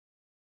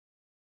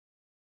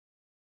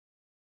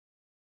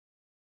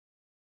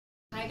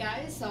Hi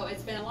guys, so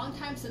it's been a long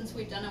time since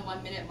we've done a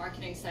 1-minute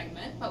marketing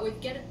segment, but we've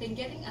been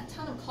getting a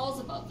ton of calls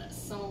about this.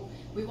 So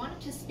we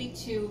wanted to speak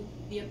to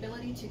the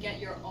ability to get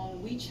your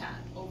own WeChat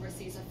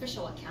overseas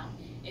official account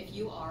if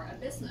you are a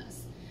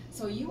business.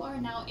 So you are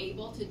now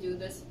able to do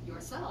this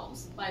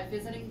yourselves by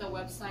visiting the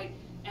website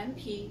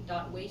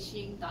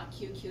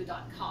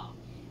mp.weixing.qq.com,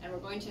 and we're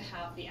going to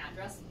have the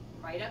address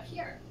right up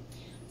here.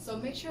 So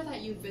make sure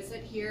that you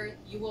visit here.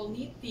 You will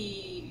need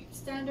the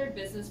standard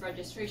business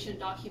registration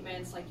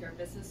documents like your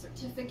business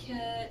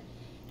certificate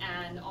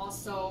and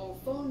also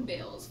phone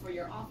bills for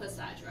your office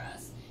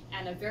address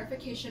and a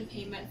verification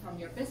payment from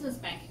your business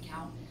bank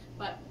account.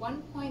 But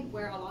one point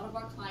where a lot of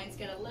our clients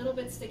get a little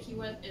bit sticky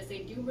with is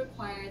they do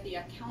require the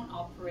account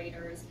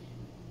operator's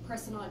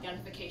personal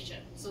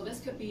identification. So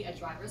this could be a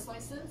driver's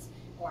license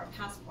or a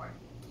passport.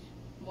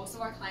 Most of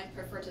our clients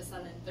prefer to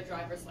send in the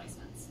driver's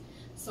license.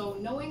 So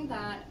knowing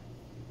that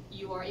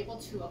you are able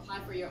to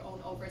apply for your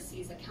own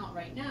overseas account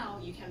right now,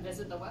 you can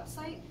visit the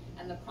website,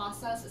 and the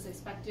process is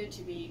expected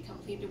to be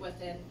completed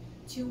within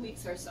 2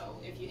 weeks or so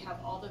if you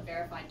have all the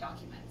verified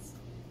documents.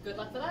 Good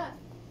luck for that!